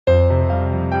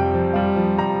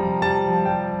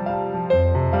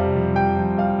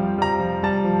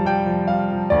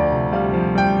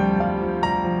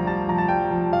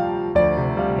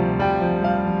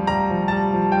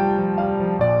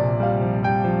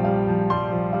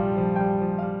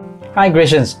Hi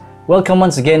Gracians, welcome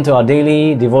once again to our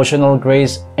daily devotional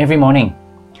grace every morning.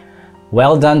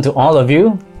 Well done to all of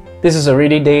you. This is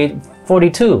already day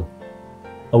 42.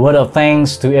 A word of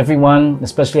thanks to everyone,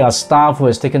 especially our staff who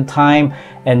has taken time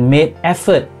and made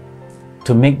effort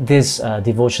to make these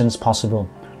devotions possible.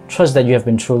 Trust that you have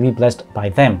been truly blessed by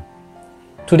them.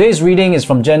 Today's reading is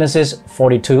from Genesis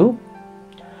 42.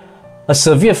 A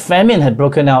severe famine had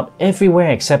broken out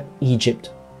everywhere except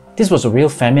Egypt. This was a real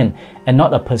famine and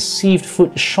not a perceived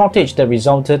food shortage that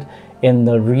resulted in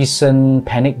the recent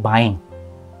panic buying.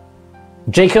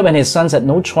 Jacob and his sons had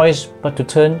no choice but to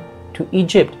turn to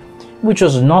Egypt, which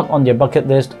was not on their bucket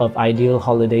list of ideal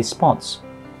holiday spots.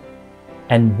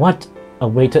 And what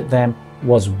awaited them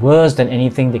was worse than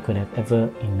anything they could have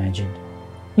ever imagined.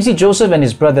 You see, Joseph and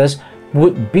his brothers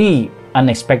would be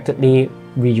unexpectedly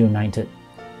reunited.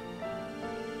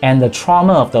 And the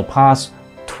trauma of the past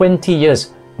 20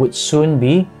 years would soon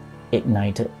be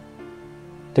ignited.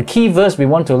 The key verse we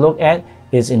want to look at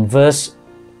is in verse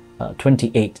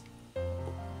 28.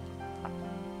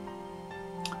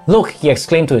 Look, he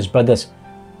exclaimed to his brothers,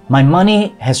 my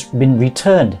money has been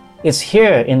returned. It's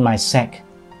here in my sack.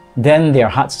 Then their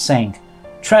hearts sank.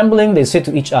 Trembling, they said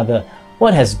to each other,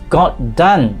 what has God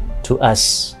done to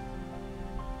us?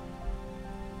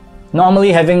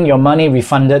 Normally, having your money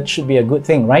refunded should be a good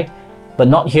thing, right? But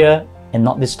not here and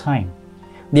not this time.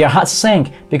 Their hearts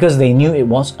sank because they knew it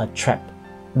was a trap.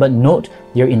 But note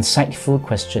their insightful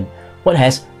question. What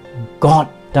has God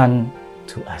done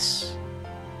to us?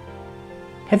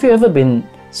 Have you ever been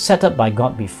set up by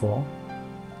God before?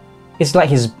 It's like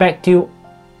He's backed you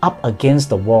up against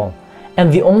the wall,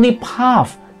 and the only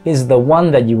path is the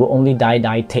one that you will only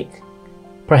die take.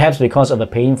 Perhaps because of a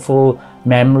painful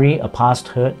memory, a past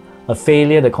hurt, a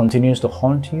failure that continues to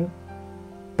haunt you.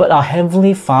 But our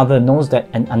Heavenly Father knows that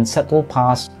an unsettled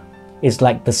past is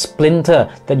like the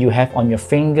splinter that you have on your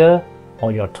finger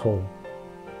or your toe.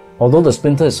 Although the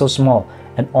splinter is so small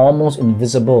and almost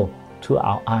invisible to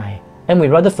our eye, and we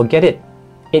rather forget it,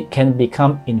 it can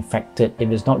become infected if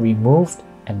it's not removed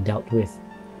and dealt with.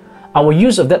 Our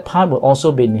use of that part will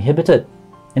also be inhibited,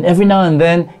 and every now and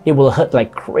then it will hurt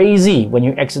like crazy when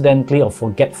you accidentally or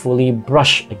forgetfully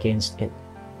brush against it.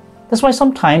 That's why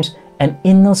sometimes an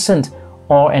innocent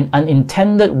or an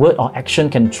unintended word or action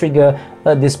can trigger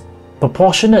a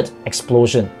disproportionate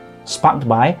explosion sparked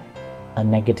by a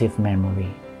negative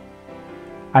memory.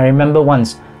 I remember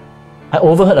once I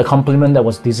overheard a compliment that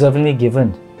was deservingly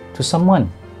given to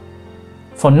someone.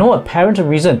 For no apparent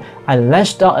reason, I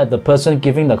lashed out at the person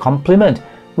giving the compliment,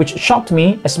 which shocked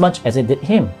me as much as it did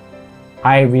him.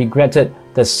 I regretted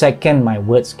the second my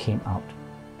words came out.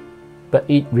 But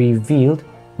it revealed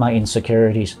my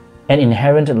insecurities and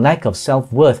inherent lack of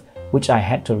self-worth, which I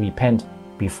had to repent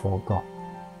before God.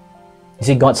 You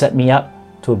see, God set me up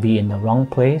to be in the wrong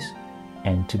place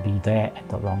and to be there at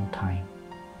the wrong time.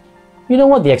 You know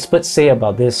what the experts say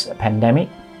about this pandemic?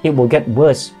 It will get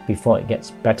worse before it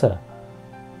gets better.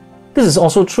 This is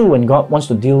also true when God wants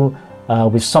to deal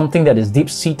with something that is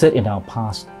deep-seated in our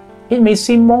past. It may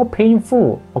seem more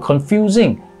painful or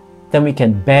confusing than we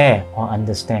can bear or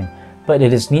understand, but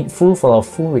it is needful for our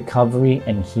full recovery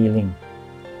and healing.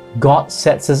 God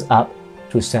sets us up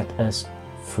to set us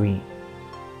free.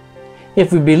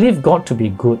 If we believe God to be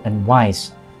good and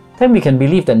wise, then we can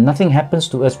believe that nothing happens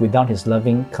to us without His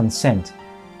loving consent.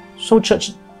 So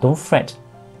church, don't fret.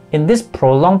 In this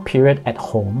prolonged period at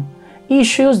home,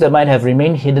 issues that might have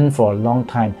remained hidden for a long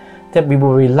time that we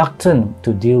were reluctant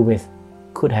to deal with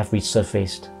could have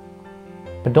resurfaced.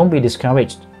 But don't be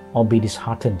discouraged or be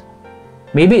disheartened.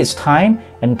 Maybe it's time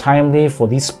and timely for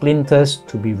these splinters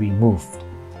to be removed.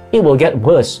 It will get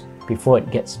worse before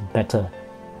it gets better.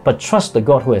 But trust the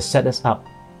God who has set us up.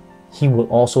 He will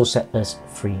also set us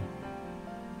free.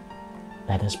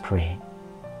 Let us pray.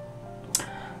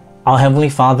 Our Heavenly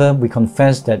Father, we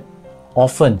confess that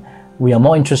often we are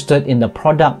more interested in the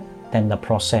product than the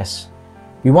process.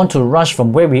 We want to rush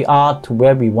from where we are to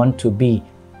where we want to be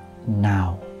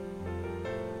now.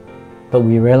 But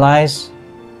we realize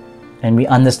and we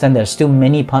understand there are still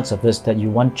many parts of us that you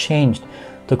want changed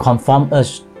to conform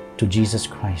us to Jesus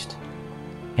Christ.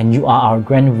 And you are our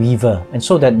grand weaver, and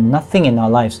so that nothing in our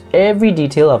lives, every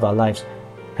detail of our lives,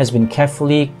 has been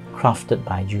carefully crafted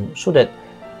by you, so that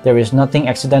there is nothing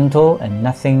accidental and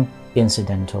nothing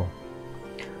incidental.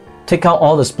 Take out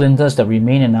all the splinters that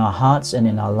remain in our hearts and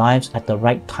in our lives at the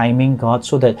right timing, God,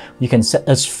 so that you can set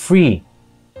us free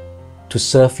to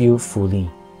serve you fully.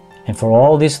 And for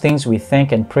all these things, we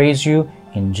thank and praise you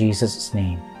in Jesus'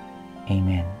 name.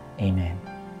 Amen. Amen.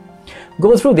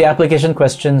 Go through the application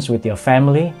questions with your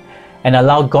family and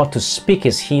allow God to speak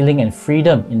His healing and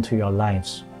freedom into your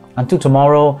lives. Until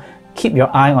tomorrow, keep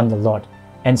your eye on the Lord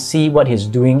and see what He's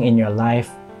doing in your life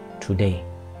today.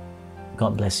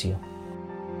 God bless you.